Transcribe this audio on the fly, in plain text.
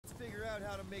out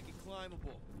how to make it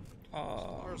climbable.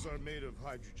 Ours are made of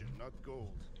hydrogen, not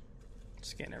gold.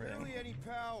 Scan everything. Barely any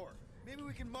power. Maybe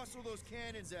we can muscle those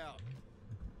cannons out.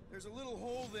 There's a little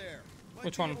hole there. Might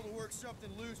Which be one? able to work something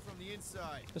loose from the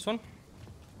inside. This one?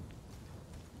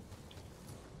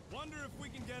 Wonder if we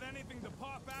can get anything to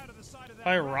pop out of the side of that.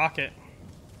 Probably a rocket.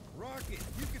 Rocket,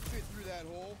 you could fit through that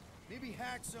hole. Maybe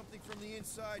hack something from the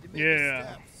inside to make Yeah. the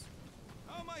steps.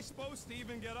 How am I supposed to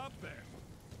even get up there?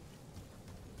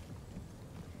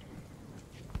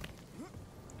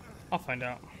 I'll find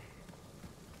out.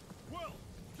 Well,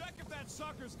 check if that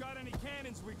sucker's got any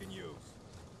cannons we can use.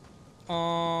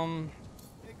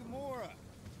 Hey, Gamora,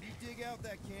 you dig out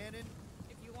that cannon?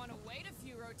 If you want to wait a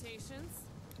few rotations.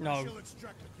 No. She'll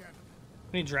extract the cannon.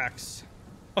 I need Drax.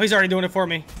 Oh, he's already doing it for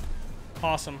me.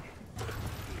 Awesome.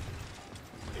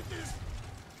 It is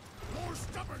more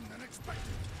stubborn than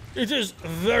expected. It is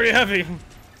very heavy.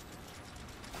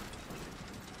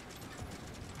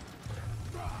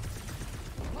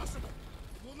 Possible.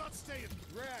 It will not stay in.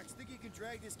 Drax, think you can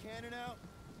drag this cannon out?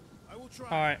 I will try.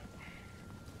 Alright.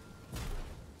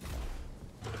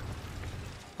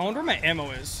 I wonder where my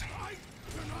ammo is. I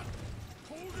cannot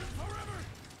hold it forever.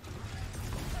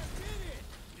 I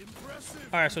did it!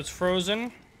 Impressive. Alright, so it's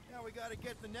frozen. Now we gotta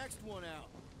get the next one out.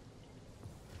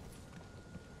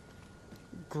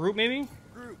 Groot, maybe?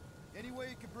 Groot, any way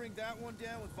you could bring that one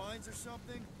down with vines or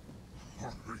something?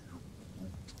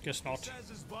 Guess He not. says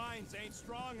his vines ain't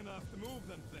strong enough to move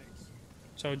them things.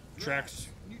 So, Drax.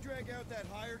 Can you drag out that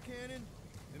higher cannon?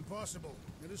 Impossible.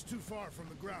 It is too far from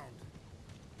the ground.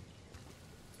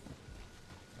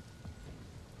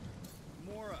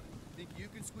 Gamora, think you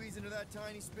can squeeze into that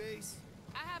tiny space?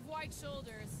 I have wide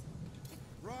shoulders.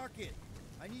 Rocket,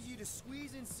 I need you to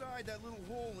squeeze inside that little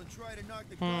hole and try to knock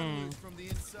the gun loose from the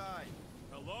inside.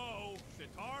 Hello,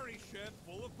 Chitauri ship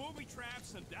full of booby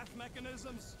traps and death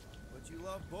mechanisms. But you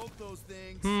love both those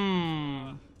things.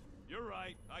 You're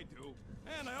right, I do.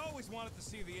 And I always wanted to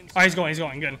see the inside. Oh, he's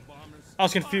going, good. Bombers. I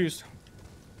was confused.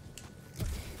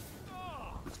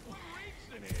 Oh, what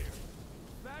reeks in here?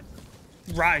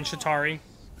 That's Rotten Chitauri.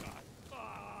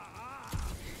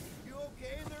 You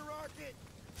okay in there, Rocket?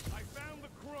 I found the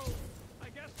crow. I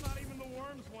guess not even the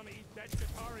worms want to eat that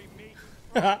Chitauri meat.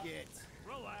 Rocket.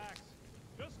 Relax.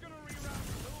 Just gonna reroute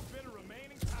a little bit of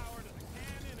remaining power to the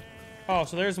cannon and... Oh,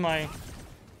 so there's my...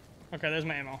 Okay, there's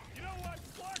my ammo. You know what?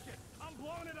 Spark it. I'm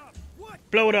blowing it up. What?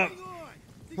 Blow it up. Hang on.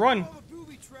 Think Run. of all the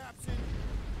booby traps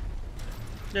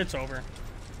in. It's over.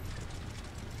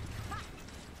 Ha!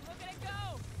 Look at it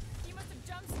go! You must have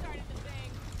jump-started the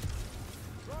thing.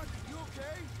 Rocket, you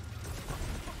okay?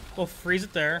 We'll freeze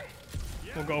it there.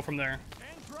 We'll go from there.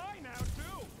 And dry now,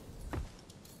 too.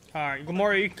 Alright,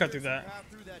 Gamora, you can cut through that. Path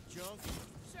through that junk.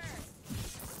 Sure.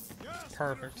 Yes,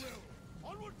 Perfect. Peter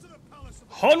Quill. Onward to the palace of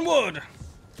the Hunwood!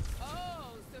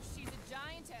 Oh, so she's a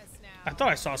giantess now. I thought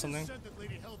I saw something. said that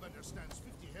Lady Hellbender stands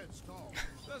 50 heads tall.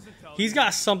 Doesn't tell He's you.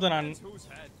 got something on... That's whose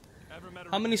head. Ever met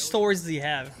a How many reptilian? stories does he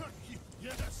have?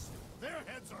 Yes, their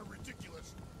heads are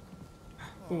ridiculous.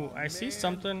 Ooh, I see man.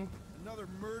 something. Another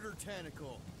murder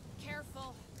tentacle.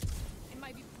 Careful. It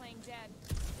might be playing dead.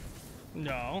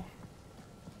 No.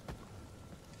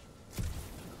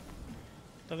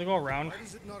 Does it go around? Why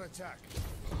does it not attack?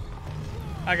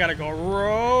 I gotta go.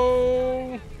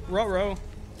 Row. Row. Well,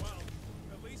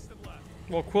 at least it left.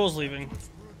 Well, Quill's leaving. Rude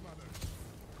mother.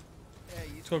 Hey,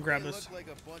 you go think grab they this. look like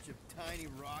a bunch of tiny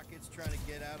rockets trying to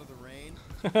get out of the rain?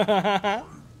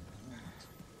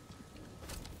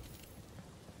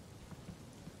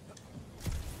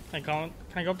 Can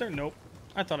I go up there? Nope.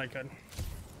 I thought I could.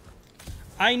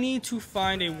 I need to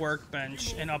find a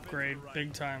workbench and upgrade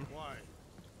big time. Why?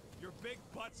 Your big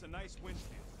butt's a nice windshield.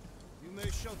 You may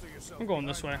shelter yourself. I'm going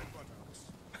this way. behind my buttocks.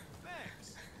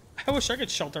 Thanks. I wish I could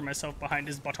shelter myself behind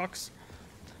his buttocks.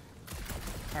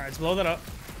 Alright, let's blow that up.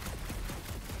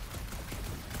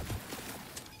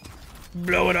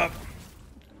 Blow it up.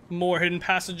 More hidden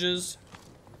passages.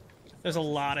 There's a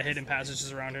lot of hidden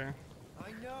passages around here.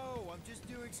 I know, I'm just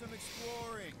doing some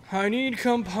exploring. I need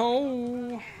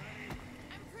compo. I'm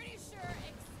pretty sure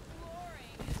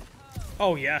exploring is code.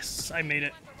 Oh yes, I made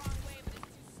it. Went the wrong way, but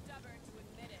is too stubborn to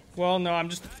admit it. Well, no, I'm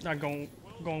just not going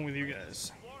with you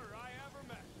guys. Explorer I ever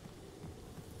met.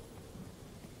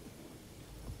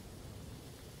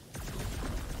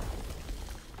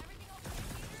 Everything okay,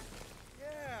 Peter?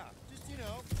 Yeah,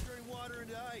 just, turning water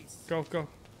into ice. Go. Go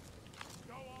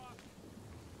off.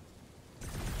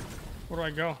 Where do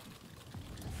I go?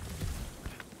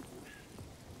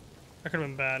 That could have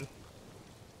been bad.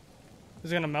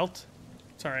 Is it gonna melt?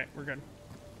 It's alright, we're good.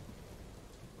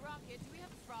 Rocket, do we have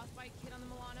a frostbite kit on the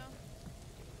Milano?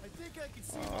 I think I can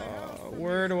see my house from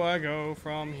Where do I go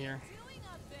from here? Doing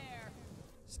up there?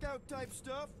 Scout type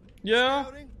stuff? Yeah,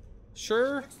 Scouting?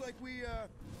 sure. Looks like we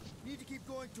need to keep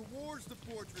going towards the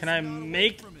fortress. Can I and not away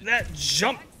make from it. that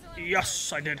jump?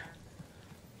 Yes, I did.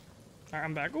 Alright,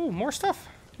 I'm back. Ooh, more stuff.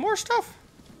 More stuff.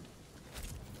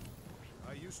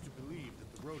 I used to believe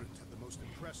that the rodent had the most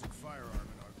impressive firearm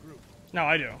in our group. No,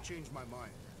 I do. Changed my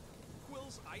mind.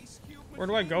 Quill's ice cube Where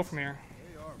do I go machines? from here?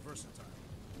 They are versatile.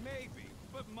 Maybe,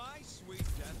 but my sweet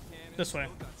death cannon This way.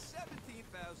 still got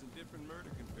 17,000 different murder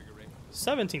configurations.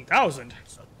 17,000.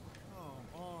 Come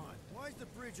on. Why is the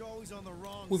bridge always on the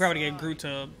wrong We probably side? get Groot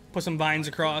to put some vines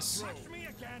across. Touch me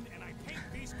again, and I paint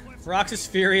these cliffs. Rox is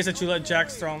furious that you let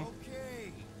Jax throw him.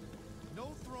 Okay.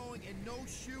 No throwing and no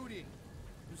shooting.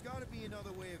 There's got to be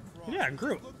another way across. Yeah,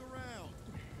 Groot. Look around.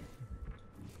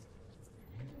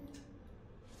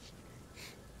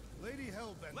 Lady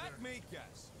Hellbender. Let me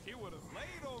guess. He would have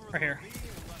laid over Right the here. ravine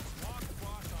and let us walk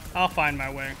across on I'll find my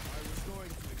way. I was going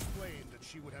to explain that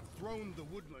she would have thrown the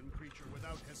woodland creature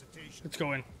without hesitation. Let's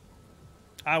go in.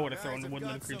 I would have Guys, thrown the I've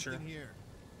woodland got creature. something here.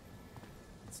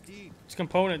 It's deep. It's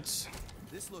components.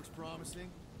 This looks promising.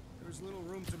 There's little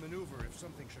room to maneuver if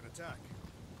something should attack.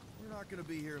 We're not gonna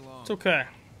be here long. It's okay.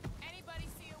 Anybody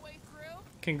see a way through?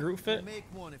 Can Groot We'll fit? make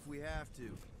one if we have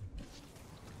to.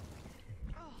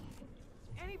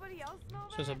 Anybody else smell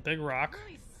So there's a big rock.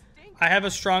 Really stinks. I have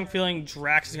a strong feeling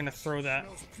Drax is gonna throw that.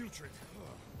 Smells putrid.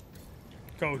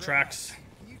 Go, Drax.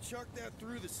 Can you chuck that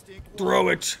through the stink wall? Throw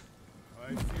it. I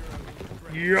fear I will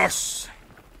regret Yes.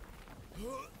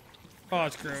 Oh,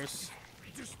 it's gross.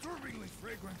 disturbingly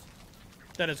fragrant.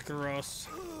 That is gross.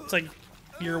 It's like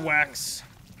earwax.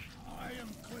 I am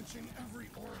clenching every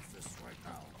orifice right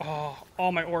now. Oh,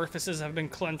 all my orifices have been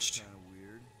clenched. Kinda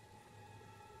weird.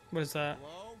 What is that?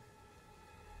 Hello?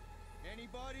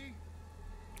 Anybody?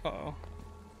 Uh-oh.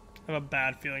 I have a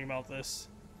bad feeling about this.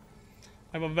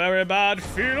 I have a very bad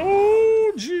feeling.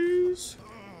 Oh, jeez.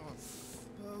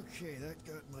 Okay, that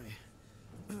got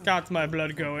my... Got my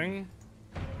blood going.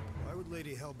 Why would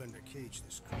Lady Hellbender cage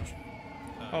this creature?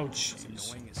 Oh,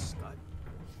 jeez. annoying as scud.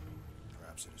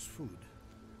 Perhaps it is food.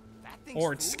 That thing's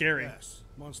Or it's food? scary. Yes,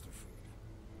 monster food.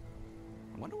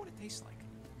 I wonder what it tastes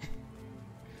like.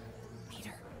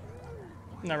 Peter,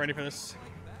 I'm not ready for this.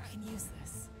 we can use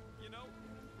this. You know,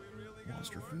 we really got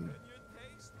Monster food.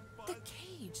 taste The buds.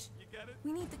 cage. You get it?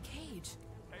 We need the cage.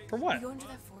 For We what? go into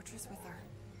that fortress with our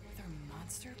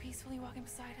monster peacefully walking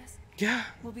beside us. Yeah.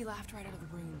 We'll be laughed right out of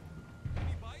the room.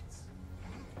 Any bites?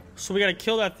 So we gotta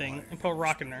kill that thing and put a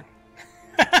rock in there.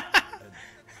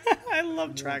 I love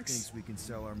Mort Drax. thinks we can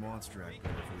sell our monster act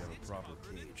better if we have a proper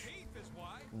cage. Beef is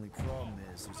why. Only problem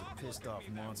is there's a pissed off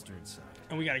monster inside.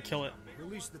 And we gotta kill it.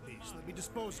 Release the beast. Let me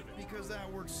dispose of it. Because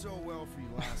that worked so well for you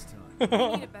last time. We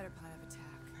need a better plan of attack.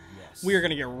 Yes. We are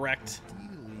gonna get wrecked.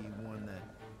 Ideally one that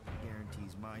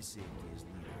guarantees my safety as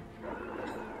leader.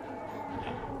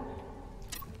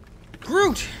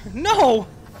 Groot! No!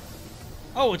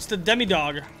 Oh, it's the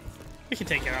demi-dog. We can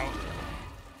take it out.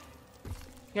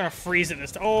 I'm gonna freeze it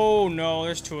this time. Oh no,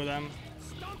 there's two of them.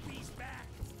 Stumpy's back.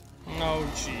 Oh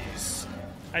jeez.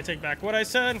 I take back what I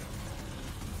said.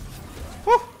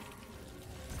 Whew.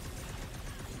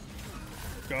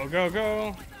 Go, go,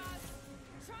 go.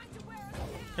 Trying to wear us down.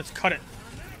 Let's cut it.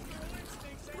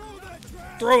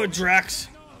 Throw it, Drax.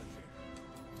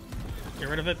 Get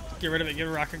rid of it. Get rid of it. Get a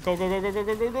rocket. Go, go, go, go, go,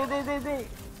 go, go, go, go, go, go.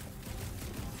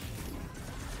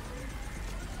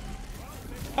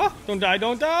 Ah, don't die,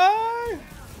 don't die.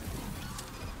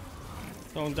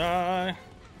 Don't die.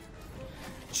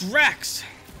 Drax.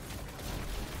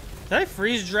 Did I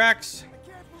freeze Drax? I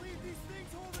can't believe these things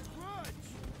hold a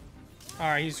grudge.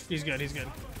 Alright, he's good, he's good.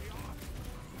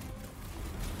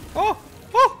 Oh!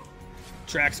 Oh!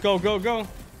 Drax, go, go, go.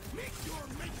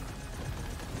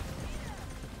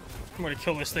 I'm gonna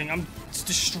kill this thing. It's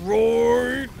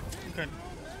destroyed. Good.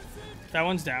 That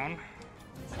one's down.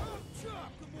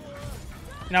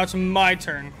 Now it's my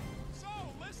turn. So,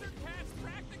 lizard cat's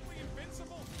practically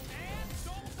invincible and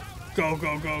sold out. Go,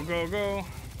 go, go, go, go.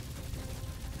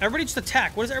 Everybody just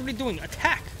attack. What is everybody doing?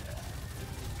 Attack.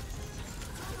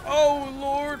 Oh,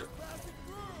 Lord.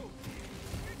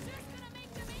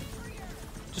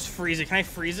 Just freeze it. Can I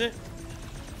freeze it?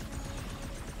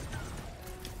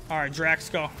 Alright, Drax,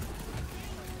 go.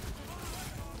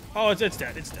 Oh, it's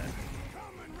dead. It's dead.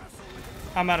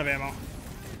 I'm out of ammo.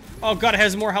 Oh, God, it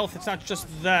has more health. It's not just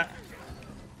that.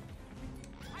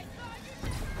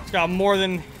 It's got more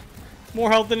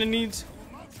health than it needs.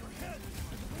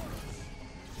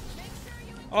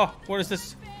 Oh, what is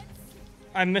this?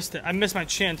 I missed it. I missed my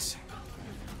chance.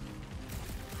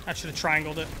 I should have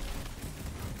triangled it.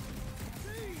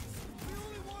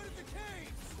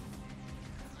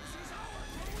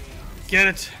 Get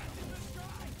it.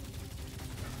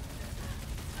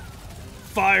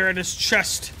 Fire at his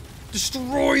chest.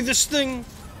 Destroy this thing.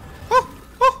 Oh,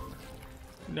 oh.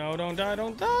 No, don't die,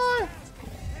 don't die.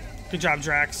 Good job,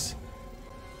 Drax.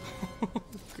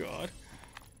 God.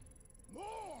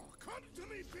 More! Come to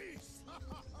me, beast!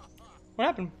 What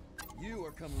happened? You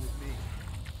are coming with me.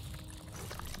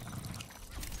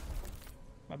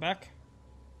 Am I back?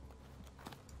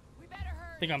 We better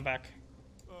hurry. I think I'm back.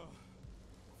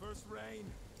 First rain,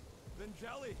 then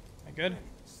jelly, Am I good?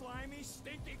 slimy,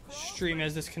 stinky growth. Stream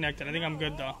has disconnected. I think I'm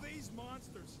good though. All these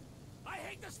monsters. I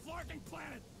hate this flirting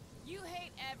planet. You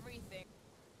hate everything.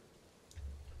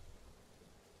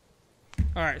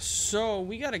 Alright, so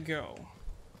we gotta go.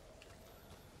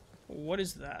 What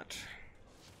is that?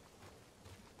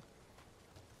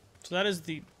 So that is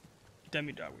the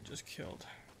demidog we just killed.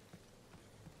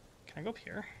 Can I go up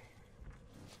here?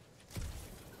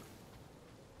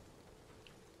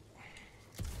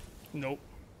 Nope.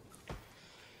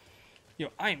 Yo,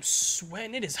 I am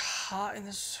sweating. It is hot in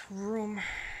this room.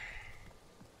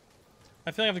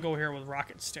 I feel like I have to go here with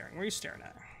Rocket staring. Where are you staring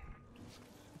at?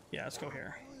 Yeah, let's go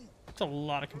here. That's a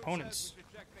lot of components.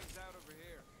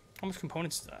 How much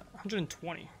components is that?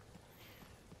 120.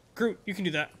 Groot, you can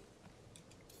do that.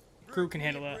 Groot can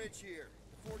handle that. Bridge here.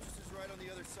 The fortress is right on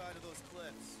the other side of those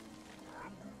cliffs.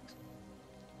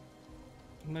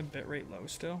 Is my bitrate low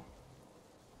still?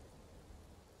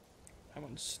 That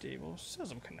one's stable. It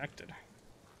says I'm connected.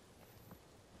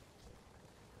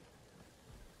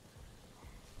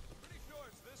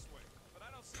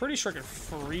 Pretty sure I could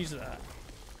freeze that.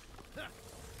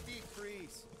 Deep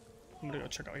freeze. I'm gonna go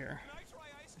check out here.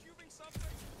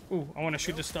 Ooh, I want to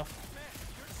shoot this stuff.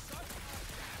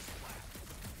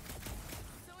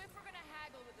 So if we're gonna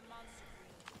haggle with the monster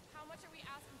queen, how much are we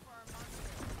asking for our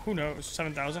monster? Who knows?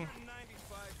 7,000? 95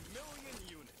 million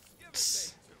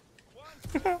units.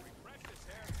 Give or take two. One precious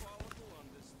hair follicle on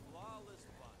this flawless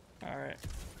body. Alright.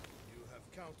 You have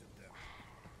counted them.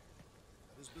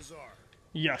 That is bizarre.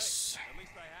 Yes. At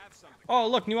least I have something. Oh,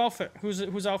 look, new outfit.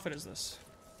 Whose outfit is this?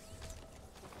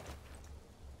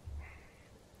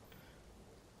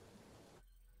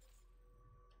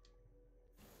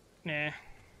 Nah.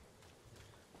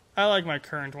 I like my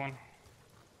current one.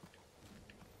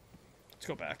 Let's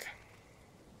go back.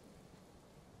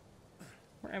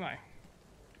 Where am I?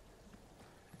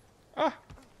 Ah!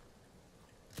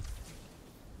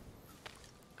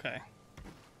 Okay.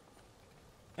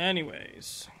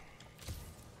 Anyways.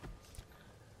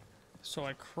 So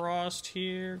I crossed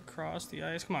here, crossed the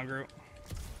ice. Come on, Groot.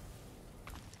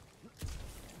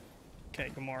 Okay,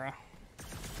 Gamora.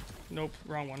 Nope,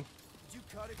 wrong one. Did you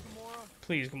cut it, Gamora?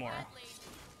 Please, Gamora. Gladly.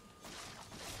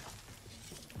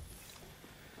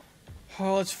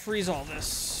 Oh, let's freeze all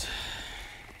this.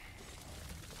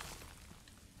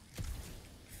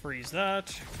 Freeze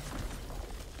that.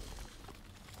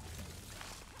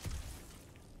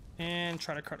 And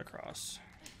try to cut across.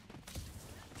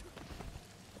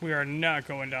 We are not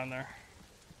going down there.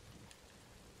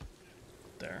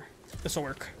 There. This'll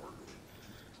work.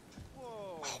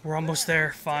 Whoa. We're almost that there,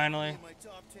 is finally. definitely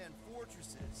my top 10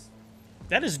 fortresses.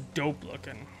 That is dope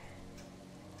looking.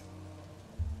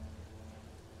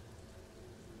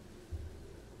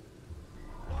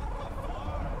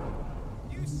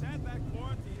 You said that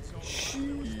quarantine zone was supposed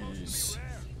to be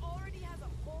rare. He already has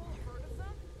a whole herd of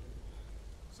them?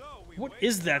 So we What wasted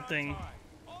is that our thing? time.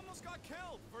 Almost got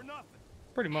killed for nothing.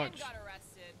 Pretty And much. got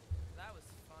arrested. That was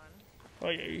fun.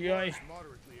 Oy, oy, oy. It's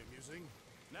moderately amusing.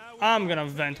 Now we I'm got gonna a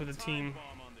vent with freaking the team. time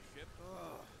bomb on the ship.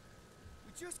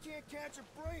 We just can't catch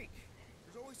a break.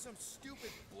 There's always some stupid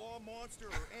blah monster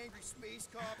or angry space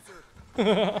cops or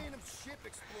random ship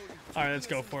exploding. Alright, let's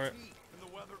kicking go us in for the it. teeth. And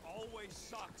the weather always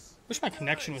sucks. Wish my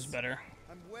connection was better.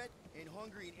 I'm wet and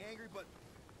hungry and angry, but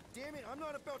damn it, I'm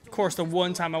not about to. Of course, the lose this one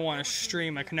war time I I've want to ever seen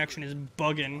stream, my victory. connection is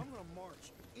bugging. I'm gonna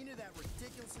march into that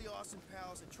ridiculously awesome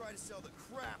palace and try to sell the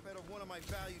crap out of one of my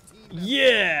valued team members.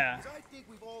 Yeah! 'Cause I think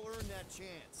we've all earned that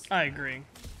chance. I agree.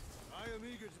 I am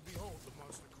eager to behold the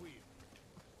Monster Queen.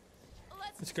 Let's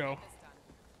Let's just go. get this done.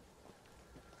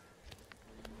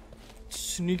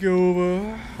 Sneak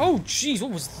over. Oh, jeez,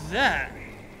 what was that?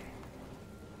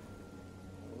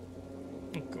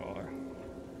 Oh, God.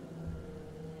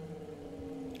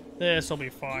 This'll be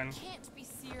fun. You can't be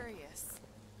serious.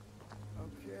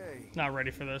 Okay, Not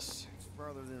ready for this. it's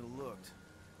farther than it looked.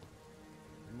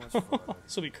 Much farther.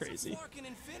 This'll be crazy. Fucking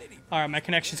infinity. Alright, my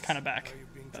connection's kind of back. Are you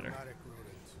being Better. dramatic,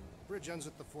 rodent? Bridge ends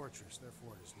at the fortress,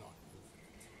 therefore it is not infinite.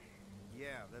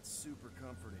 Yeah, that's super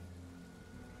comforting.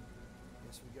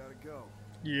 Guess we gotta go.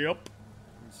 Yep.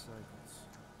 3 cycles.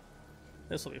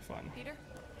 This'll be fun. Peter?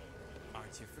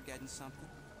 Aren't you forgetting something?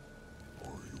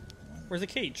 Where's the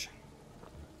cage?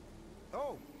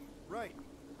 Oh, right.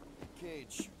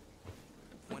 Cage.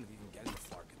 Point of even getting the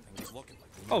Flarkin thing was looking like.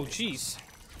 Oh, jeez.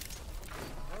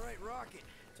 All right, Rocket.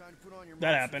 Time to put on your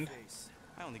That monster happened. face.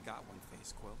 I only got one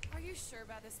face, Quill. Are you sure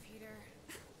about this, Peter?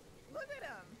 Look at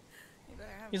him. You better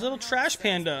have He's a one little hell of trash sex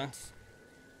panda. bitch.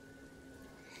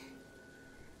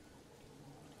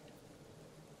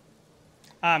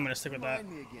 I'm gonna stick with that.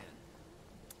 Remind me again.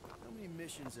 How many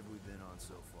missions have we been on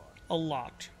so far? A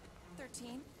lot.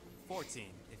 13. 14,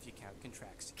 if you count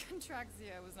Contraxia.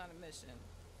 Contraxia was not a mission.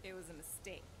 It was a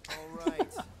mistake. All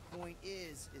right. Point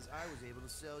is I was able to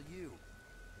sell you,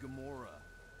 Gamora,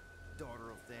 daughter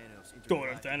of Thanos, Daughter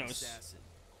of intergalactic Thanos. assassin,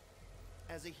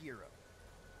 as a hero.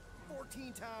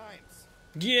 14 times.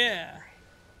 Yeah.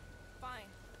 Fine.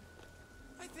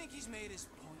 I think he's made his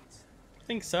point. I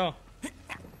think so.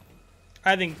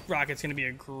 I think Rocket's gonna be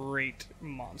a great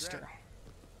monster.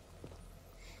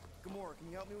 Gamora, can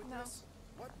you help me with No. this?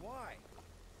 What? Why?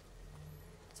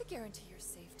 To guarantee your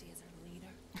safety as our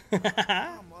leader.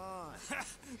 Come on.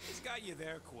 He's got you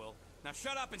there, Quill. Now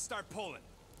shut up and start pulling.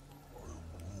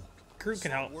 Groot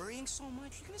can Stop help. worrying so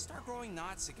much, you're gonna start growing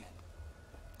knots again.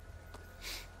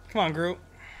 Come on, Groot.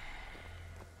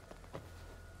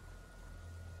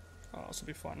 Oh, this will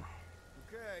be fun.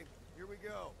 Okay, here we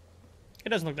go. It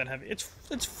doesn't look that heavy. It's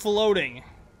floating.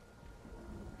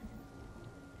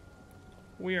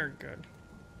 We are good.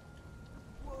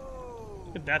 Whoa.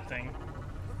 Look at that thing.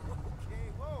 Okay,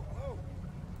 whoa.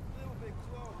 A little bit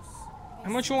close.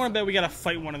 How much you want to bet we gotta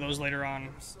fight one of those later on?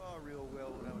 Never saw real well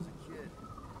when I was a kid.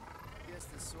 Guess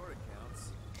this sort of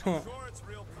counts. Sure, it's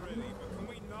real pretty, but can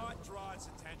we not draw its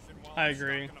attention while I I'm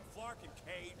agree. stuck in a Flarkin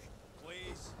cage,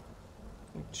 please?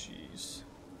 Oh, jeez.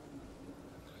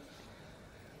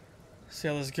 See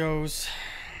how this goes.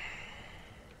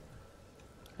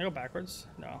 Can I go backwards?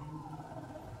 No.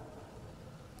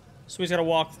 So he's gotta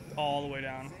walk all the way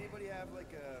down. Does anybody have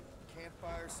like a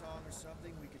campfire song or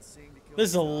something we could sing to kill This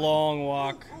is a the time? long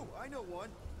walk. Ooh, I know one.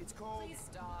 It's called. Please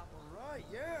stop. All right,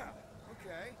 yeah.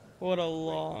 Okay. What a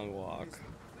long walk.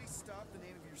 Please stop the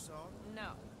name of your song.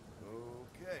 No.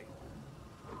 Okay.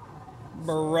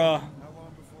 Bruh. How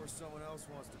long before someone else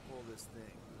wants to pull this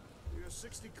thing? We are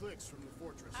 60 clicks from the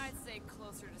fortress. I'd say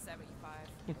closer to 75.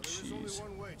 Now, there is only Jeez.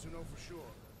 one way to know for sure.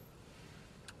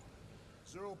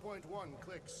 0.1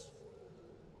 clicks.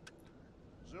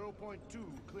 0.2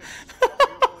 clicks.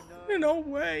 0.9, No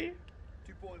way.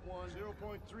 2.1,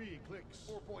 0.3 clicks.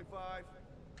 4.5.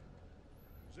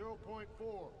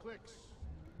 0.4 clicks.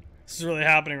 This is really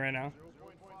happening right now.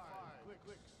 0.5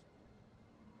 clicks.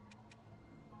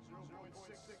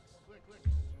 0.6 clicks.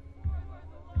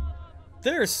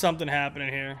 There's something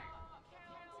happening here.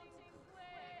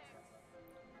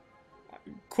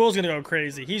 Quill's gonna go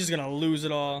crazy. He's just gonna lose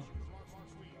it all.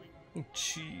 Oh,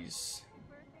 jeez.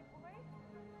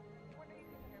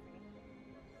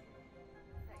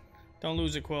 Don't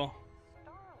lose it, Quill.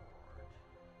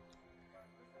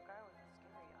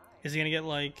 Is he gonna get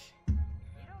like...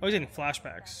 Oh, he's getting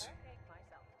flashbacks.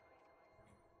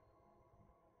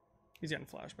 He's getting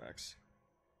flashbacks.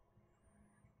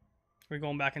 Are we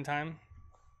going back in time?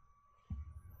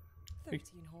 13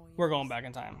 whole years. We're going back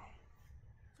in time.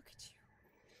 Look at you.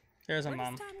 There's a Where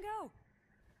mom. does time go?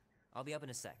 I'll be up in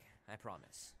a sec, I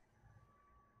promise.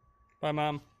 Bye,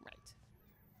 Mom. Right.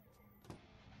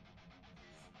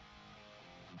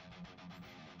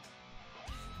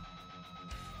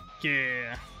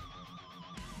 Yeah.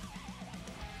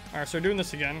 Alright, so we're doing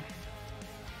this again.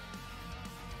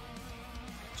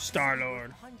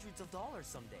 Star-Lord. Hundreds of dollars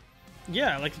someday.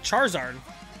 Yeah, like the Charizard.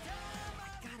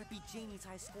 I gotta beat Janie's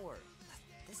high score.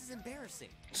 This is embarrassing.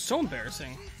 So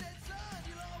embarrassing.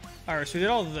 Alright, so we did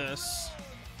all this.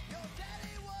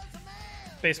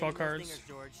 Baseball Maybe little cards. fingers,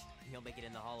 George. You'll make it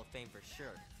in the Hall of Fame for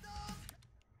sure. Am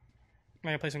I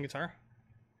gonna play some guitar?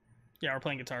 Yeah, we're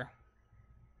playing guitar.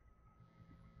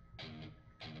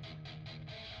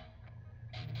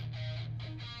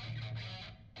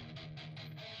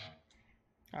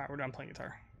 Alright, we're done playing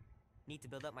guitar. Need to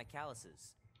build up my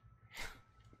calluses.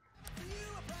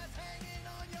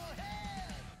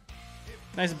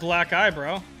 Nice black eye,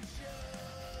 bro.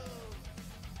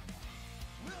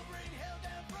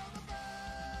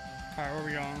 Alright, where are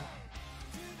we going?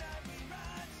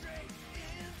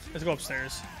 Let's go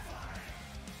upstairs.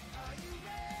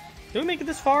 Did we make it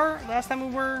this far last time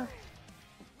we were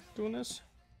doing this?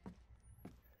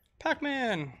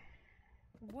 Pac-Man!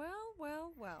 Well.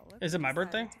 Look Is it who my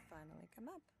decided birthday? to finally come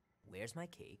up. Where's my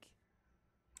cake?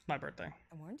 It's my birthday.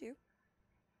 I warned you.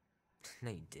 No,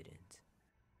 you didn't.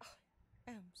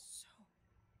 I'm so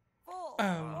full.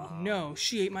 Oh no,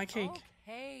 she ate my cake.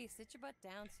 Okay, sit your butt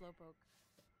down, Slowpoke.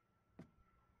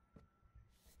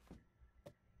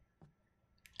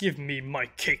 Give me my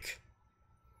cake.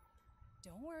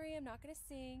 Don't worry, I'm not gonna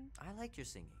sing. I liked your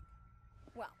singing.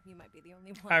 Well, you might be the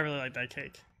only one. I really like that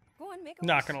cake. Go on, make a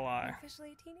Not wish. gonna lie. You're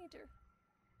officially a teenager.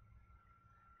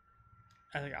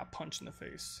 I think I got punched in the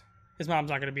face. His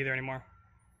mom's not gonna be there anymore.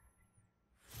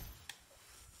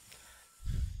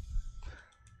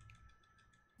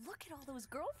 Look at all those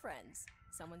girlfriends.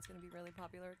 Someone's gonna be really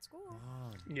popular at school.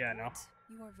 Yeah, no.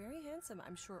 You are very handsome.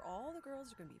 I'm sure all the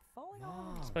girls are gonna be falling all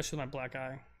over you. Especially my black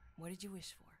eye. What did you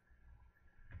wish for?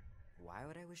 Why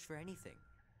would I wish for anything?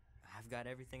 I've got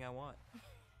everything I want.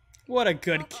 What a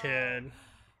good kid.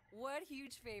 What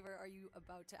huge favor are you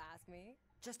about to ask me?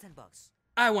 Just $10.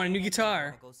 I want a new I guitar.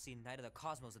 wanna go see Night of the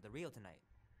Cosmos at the Rio tonight.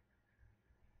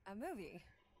 A movie.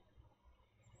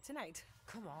 Tonight.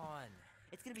 Come on.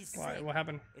 It's gonna be sick. Why? What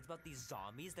happened? It's about these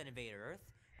zombies that invade Earth,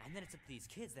 and then it's up to these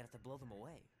kids that have to blow them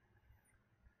away.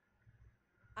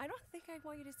 I don't think I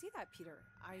want you to see that, Peter.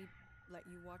 I let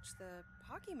you watch the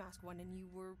hockey mask one and you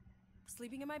were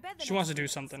sleeping in my bed. She wants to do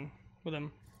something with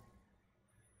him.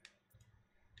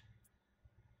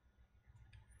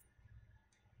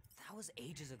 That was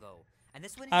ages ago. And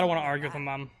this one I don't want want to argue with my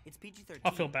mom. It's PG-13.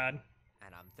 I'll feel bad.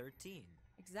 And I'm 13.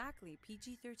 Exactly.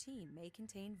 PG-13 may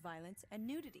contain violence and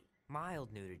nudity.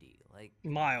 Mild nudity, like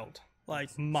Mild.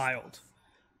 Like mild.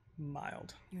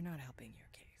 Mild. You're not helping your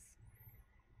case.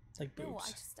 Like No,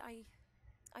 boobs.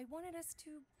 I wanted us to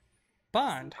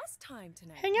Bond. us time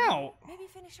tonight. Hang you know? out. Maybe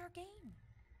finish our game.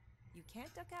 You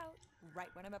can't duck out right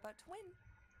when I'm about to win.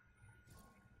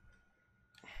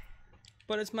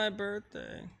 But it's my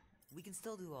birthday. we can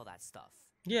still do all that stuff.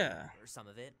 Yeah. Or some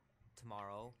of it.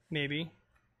 Tomorrow. Maybe.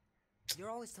 You're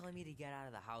always telling me to get out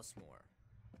of the house more.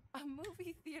 A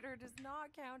movie theater does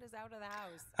not count as out of the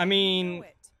house. I You mean, know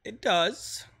it. it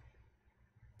does.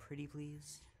 Pretty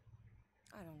please?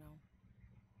 I don't know.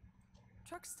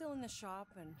 Truck's still in the shop,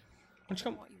 and Why I don't you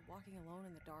don't come, want you walking alone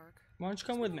in the dark. why don't you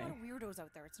come There's with been me? a lot of weirdos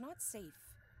out there. It's not safe.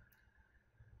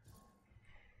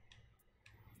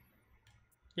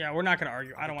 Yeah, we're not gonna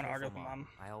argue. I I'll don't be want to argue with careful, my mom.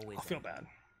 I always I'll feel am. bad.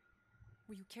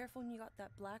 Were you careful when you got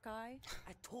that black eye?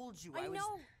 I told you I I was.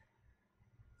 know.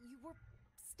 You were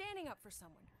standing up for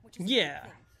someone, which is a Yeah.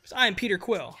 good thing. 'Cause I am Peter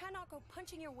Quill. You cannot go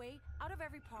punching your way out of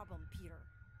every problem, Peter.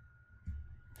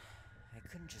 I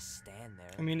couldn't just stand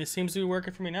there. I mean, it seems to be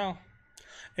working for me now.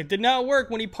 It did not work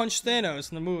when he punched Thanos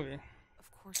in the movie.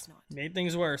 Of course not. Made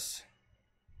things worse.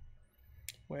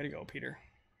 Way to go, Peter.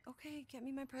 Okay, get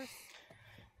me my purse.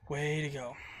 Way to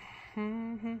go.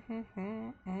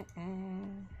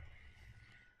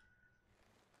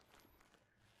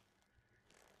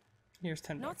 Here's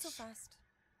 10 Not bucks. so fast.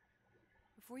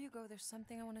 Before you go, there's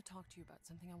something I want to talk to you about.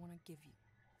 Something I want to give you.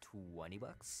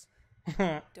 $20?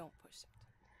 Don't push it.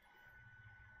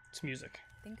 It's music.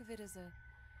 Think of it as a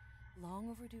long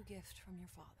overdue gift from your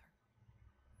father.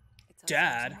 It's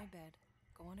Dad? upstairs in my bed.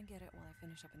 Go on and get it while I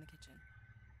finish up in the kitchen.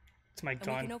 It's my And we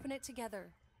gun. can open it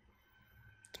together.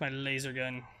 It's my laser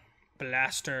gun.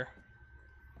 Blaster.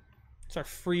 Start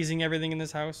freezing everything in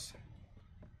this house.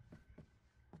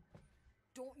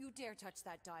 Don't you dare touch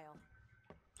that dial.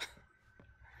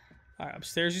 Alright,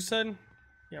 upstairs you said?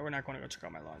 Yeah, we're not going to go check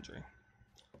out my laundry.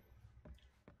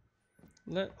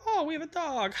 Oh, we have a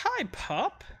dog. Hi,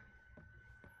 pup.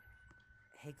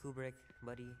 Hey, Kubrick,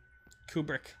 buddy.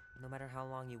 Kubrick. No matter how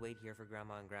long you wait here for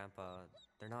Grandma and Grandpa,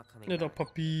 they're not coming Little back.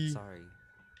 puppy. Sorry.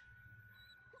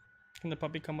 Can the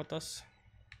puppy come with us?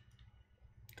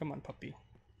 Come on, puppy.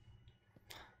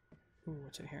 Ooh,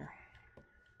 what's in here?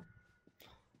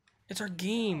 It's our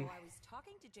game. Oh, I was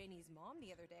talking to Janie's mom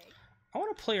the other day. I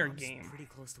want to play our I'm game, pretty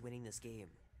close to winning this game.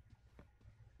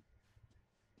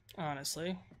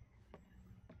 honestly.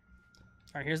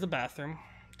 Alright, here's the bathroom.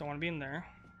 Don't want to be in there.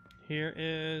 Here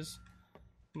is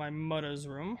my mother's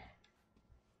room.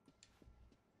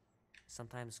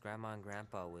 Sometimes Grandma and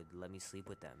Grandpa would let me sleep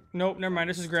with them. Nope, never mind.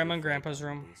 This is Too Grandma and afraid Grandpa's down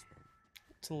in the room. basement.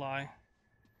 It's a lie.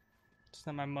 It's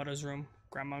not my mother's room.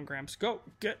 Grandma and Gramps. Go!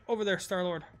 Get over there,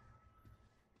 Star-Lord.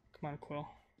 Come on, Quill.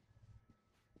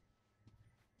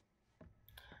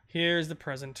 Here's the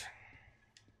present.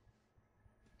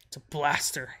 It's a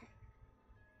blaster.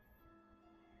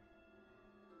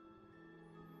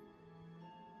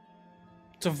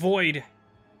 It's a void.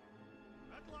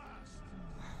 At last.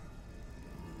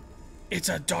 It's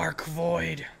a dark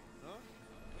void. We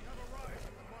have arrived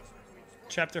at the Monster Queen's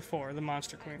Chapter 4, The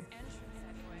Monster Queen. Entrance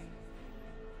anyway.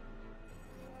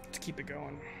 Let's keep it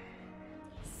going.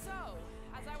 So,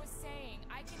 as I was saying,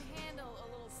 I can handle a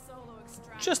little solo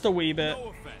extraction. Just a wee bit. No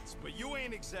offense, but you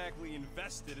ain't exactly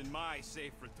invested in my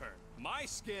safe return. My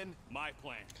skin, my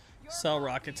plan. Sell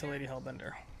rocket to Lady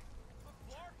Hellbender.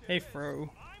 Hey, Fro.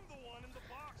 I'm the one in the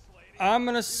box, lady. I'm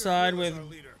gonna side with Our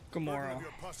leader. The burden Gamora. of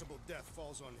your possible death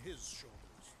falls on his shoulders.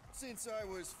 Since I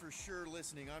was for sure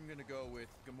listening, I'm gonna go with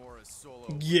Gamora's solo.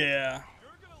 Yeah.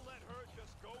 You're gonna let her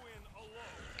just go in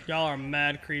alone. Y'all are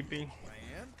mad creepy.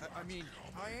 I am? I mean,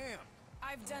 I am.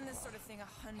 I've done this sort of thing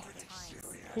 100 times.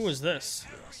 Who is this?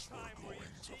 Every time we're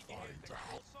sneaking in to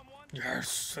kill someone,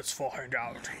 Yes, let's find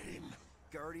out.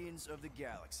 Guardians of the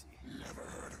Galaxy.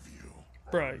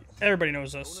 Bro, everybody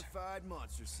knows us. Bonafide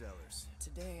monster sellers.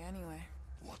 Today, anyway.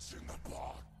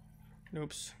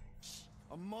 Oops.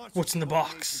 A monster What's in the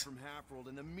abomination box? from Half-World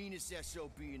and the meanest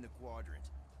SOB in the quadrant.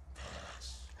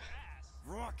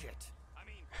 Rocket. I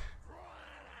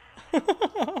mean,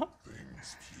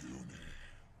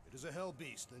 It is a hell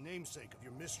beast, the namesake of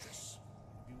your mistress.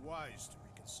 Be wise to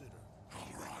reconsider.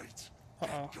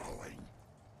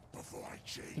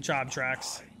 Good job,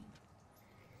 Drax.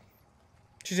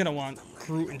 She's gonna want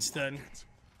Groot instead.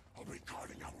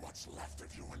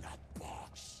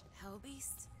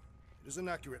 Hellbeast? It is an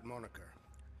accurate moniker.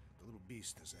 The little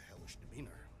beast has a hellish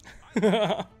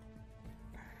demeanor.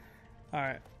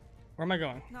 Alright. Where am I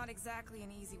going? Not exactly an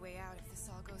easy way out if this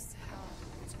all goes to hell.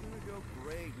 It's gonna go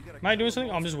great. We got a Am I doing couple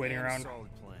something? I'm just months waiting and a around.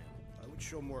 solid plan. I would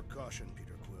show more caution,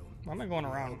 Peter Quill. Why am I going The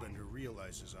around? Hellbender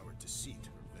realizes our deceit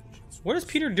or vengeance. What is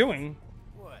Peter doing?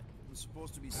 What? I'm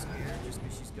supposed to be scared just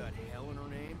because she's got hell in her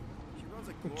name? She runs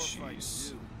a glorified jeez.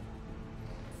 zoo.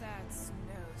 That's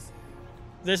no zoo.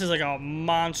 This is like a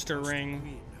monster ring.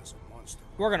 Queen has a monster.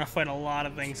 We're gonna fight a lot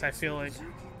of things, I feel like.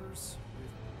 Zookeepers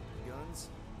with guns?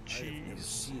 I have never Jeez.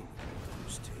 seen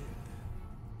firsthand.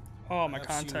 Oh, my I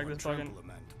have seen contact one is bugging. trample a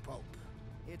man to pulp.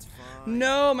 It's fine.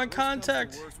 No, my Worst comes to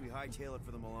contact. worst, we hightail it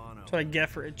for the Milano. That's what I get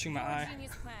for itching my eye.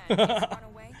 Genius plan. Just run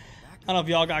away. I don't know if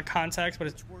y'all got contacts, but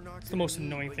it's We're not the gonna most need,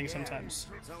 annoying but thing yeah. sometimes.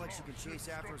 It's not like she can chase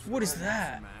after us. What with is all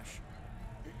that? Mash.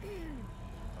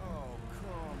 Oh,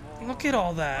 come on. Look at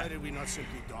all Why that. did we not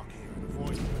simply dock here and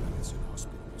avoid this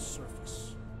inhospitable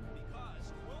surface?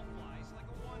 because Quill flies like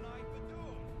a one-eyed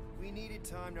Badoon. We needed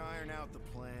time to iron out the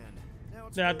plan. Now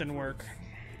it's That didn't work.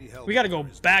 Lady We gotta go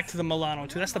Hellbender is back to the Milano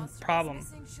too. That's the Monster goes problem.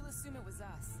 missing, she'll assume it was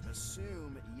us.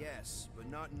 Assume yes, but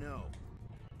not no.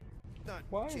 Not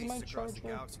Why is chase my across the charger-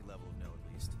 galaxy level of no,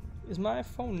 at least. Is my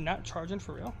phone not charging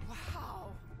for real? Wow.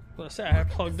 Well, I say I have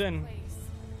plugged This in. place.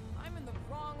 I'm in the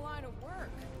wrong line of work.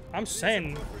 I'm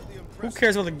saying, appropriately who impressive.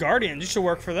 cares about the Guardians? You should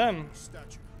work for them.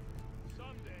 Statue.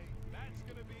 Someday, that's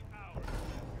gonna be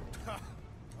ours.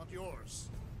 Not yours.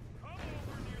 Come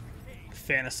over near the cave.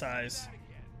 Fantasize. That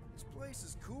again. This place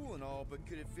is cool and all, but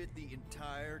could it fit the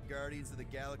entire Guardians of the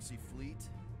Galaxy fleet?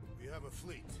 We have a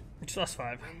fleet. It's us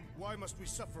five. And why must we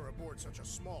suffer aboard such a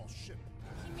small ship?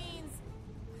 He means.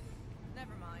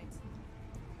 Never mind.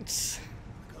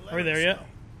 Are we there yet?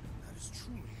 That is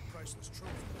truly a priceless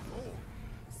trophy of gold.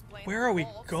 Explain Where the are we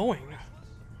vault. going?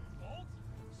 Bolt?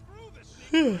 Screw this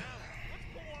secret now.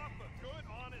 Let's pull off a good,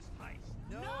 honest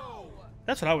heist. No!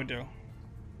 That's what I would do.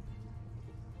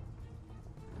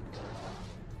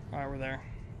 Alright, we're there.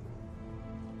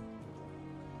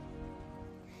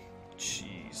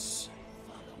 Jeez.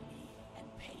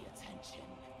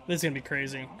 This is gonna be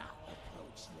crazy.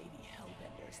 Approach Lady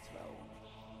Hellbender's throne.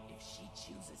 If she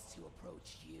chooses to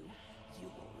approach you, you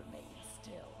will remain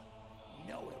still.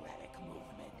 No erratic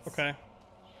movements. Okay.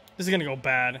 This is gonna go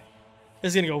bad.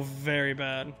 This is gonna go very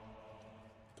bad.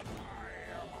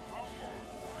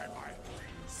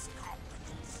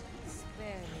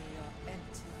 Spare me your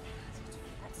empty.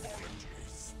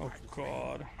 Oh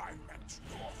god.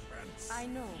 I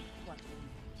know what you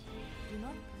mean. Do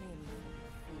not blame me for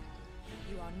your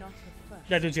food. You are not the first.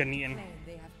 That dude's getting eaten. Claim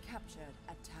they have captured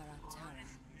a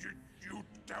Tara. You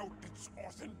doubt its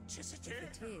authenticity?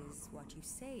 If it is what you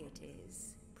say it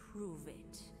is, prove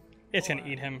it. It's gonna Or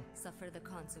eat him. Suffer the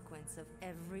consequence of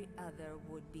every other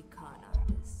would-be con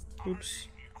artist. Oops.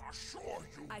 Assure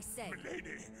you, I say,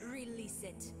 milady. release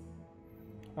it.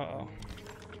 Uh-oh.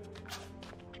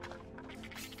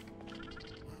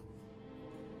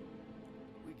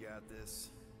 We got this.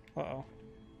 Uh-oh.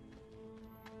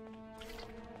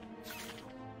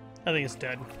 I think it's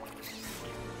dead.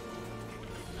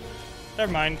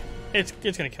 Never mind. It's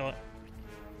gonna kill it.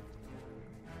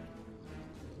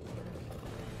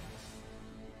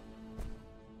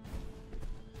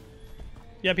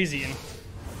 Yep, he's eating.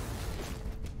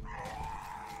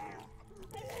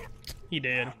 He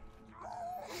did.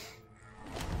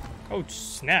 Oh,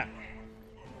 snap.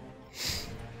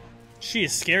 She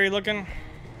is scary looking.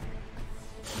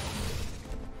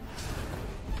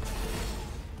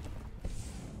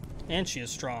 And she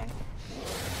is strong.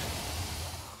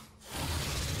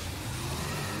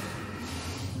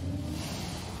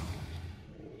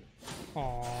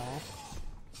 Aww.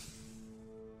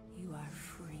 You are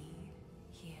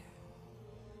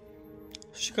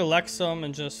She collects them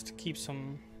and just keeps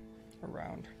them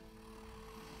around.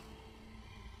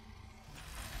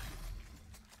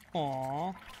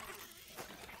 Aww.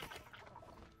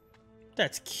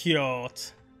 That's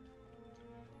cute.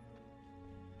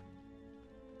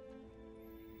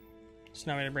 So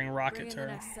now we gotta bring Rocket Bring in to the her.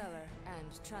 next seller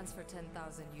and transfer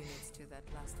 10,000 units to that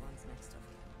last one's next of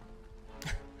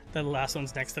kin. The last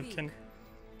one's next of kin.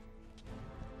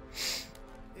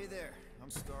 Hey there,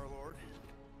 I'm Star-Lord.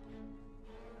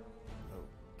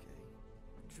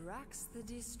 Okay. Drax the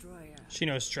Destroyer. She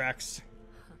knows Drax.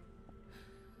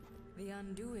 The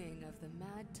undoing of the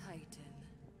Mad Titan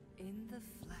in the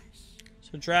flesh.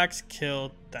 So Drax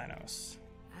killed Thanos.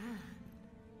 And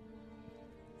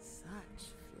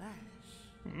such flesh.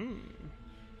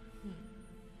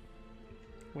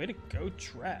 Way to go,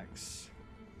 Drax.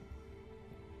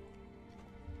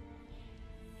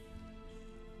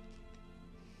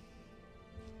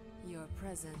 Your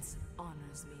presence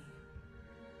honors me.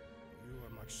 You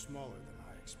are much smaller than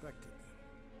I expected.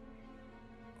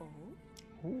 Oh?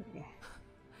 Ooh.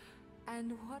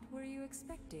 And what were you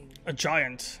expecting? A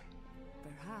giant.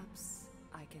 Perhaps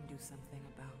I can do something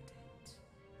about it.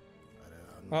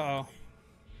 Uh-oh.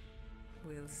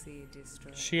 We'll see,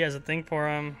 Destroyer. She has a thing for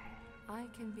him. I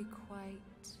can be quite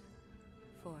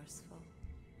forceful.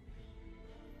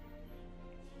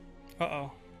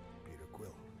 Uh-oh. Peter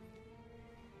Quill.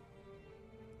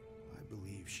 I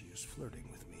believe she is flirting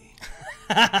with me.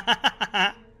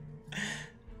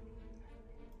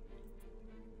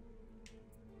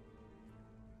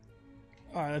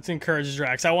 Alright, let's encourage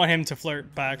Drax. I want him to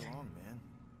flirt back. Come on, man.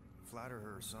 Flatter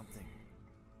her or something.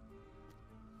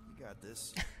 You got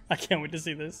this. I can't wait to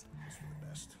see this. That's for the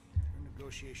best. Her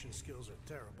negotiation skills are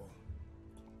terrible.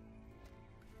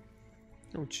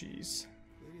 Oh, jeez.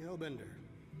 Lady Hellbender.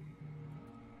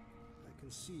 I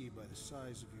can see by the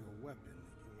size of your weapon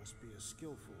that you must be a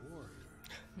skillful warrior.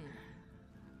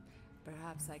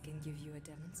 Perhaps I can give you a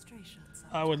demonstration.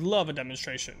 I would love a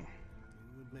demonstration.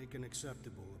 You would make an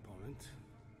acceptable opponent.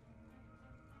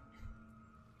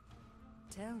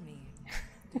 Tell me,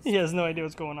 He has no idea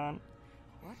what's going on.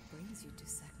 what brings you to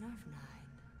Seknarf 9?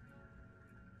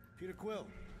 Peter Quill.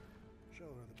 Show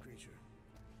her the creature.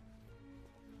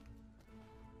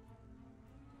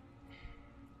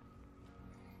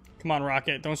 Come on,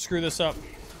 Rocket. Don't screw this up.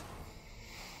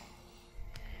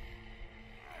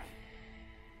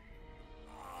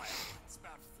 It's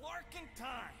about flarking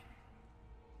time.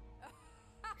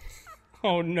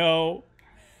 Oh, no.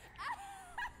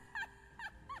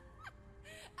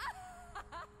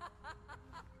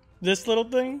 This little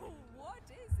thing? What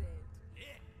is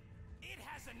it? It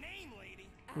has a name, lady.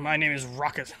 My name is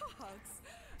Rocket. Dogs.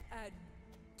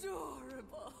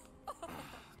 Adorable.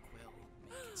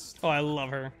 Oh, I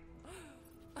love her.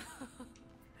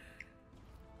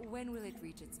 When will it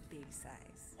reach its big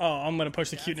size? Oh, I'm gonna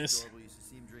push the That's cuteness. adorable. Used to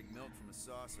see him drink milk from a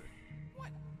saucer. What?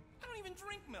 I don't even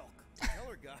drink milk. Tell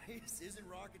her, guys. Isn't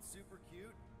Rocket super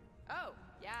cute? Oh,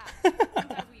 yeah.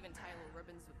 Sometimes we even tie little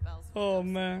ribbons with bells. Oh,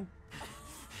 man.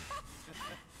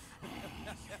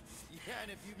 Yeah,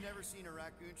 and if you've never seen a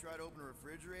raccoon try to open a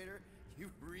refrigerator, you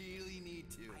really need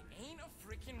to. I ain't a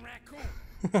freaking raccoon.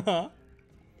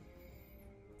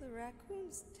 The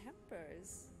raccoon's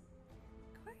tempers.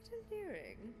 Quite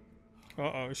endearing.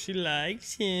 Uh-oh, she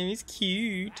likes him. He's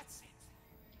cute. That's it.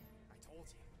 I told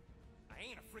you. I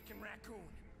ain't a freaking raccoon.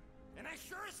 And I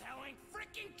sure as hell ain't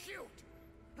freaking cute.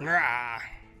 Rah.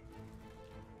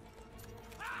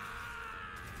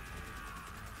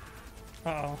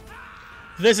 Uh-oh.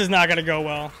 This is not gonna go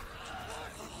well.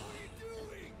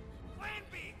 Plan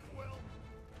B, Quill.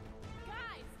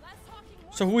 Guys, less talking,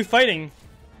 more. So who are we fighting?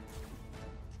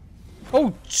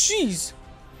 Oh, jeez.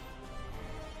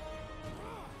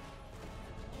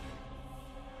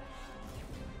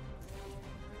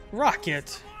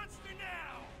 Rocket. Monster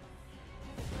now.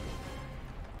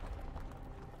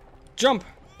 Jump.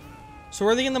 So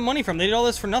where are they getting the money from? They did all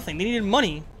this for nothing. They needed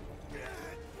money.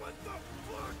 What the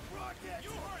fuck, Rocket? You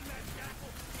heard that, Jackal.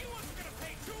 He wasn't gonna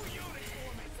pay 2 units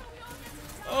for me.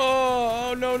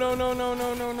 Oh, no, no, no, no,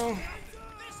 no, no, no.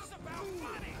 This is about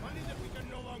money. Money that we can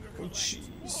no longer Oh,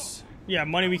 jeez. Yeah,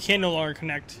 money we can no longer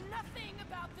connect. Nothing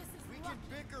about this is We luck.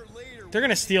 can bicker later. They're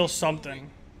gonna steal something.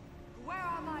 Where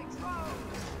are my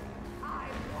drones? I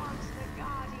want the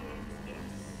Guardians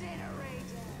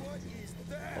incinerated. What is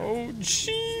that? Oh,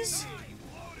 jeez.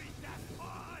 loading that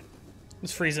pod.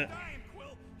 Let's freeze it. Dying,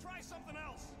 Quill. Try something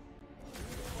else.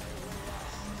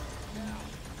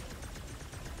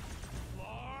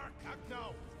 Lark.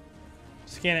 No.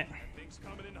 Scan it. Thing's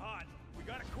coming in hot. We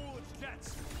gotta cool its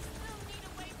jets. We still need a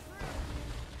way through.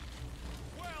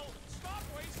 Well, stop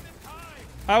wasting time.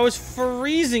 I was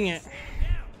freezing it.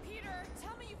 Peter,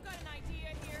 tell me you've got an idea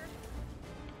here.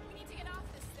 We need to get off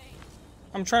this thing.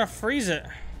 I'm trying to freeze it.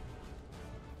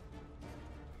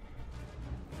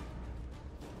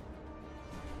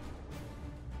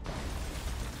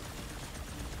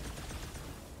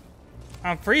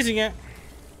 I'm freezing it.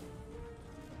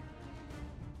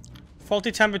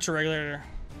 Faulty temperature regulator.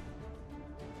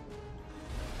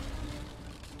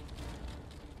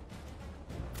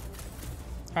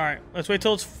 Alright, let's wait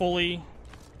till it's fully...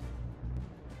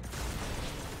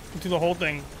 do the whole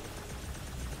thing.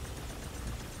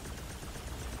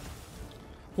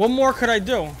 What more could I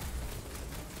do?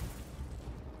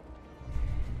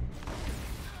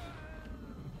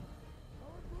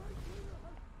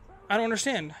 I don't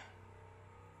understand.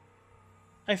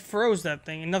 I froze that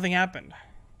thing and nothing happened.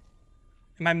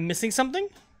 Am I missing something?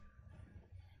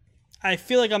 I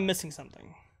feel like I'm missing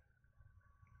something.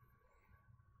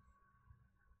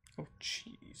 Oh,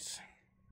 jeez.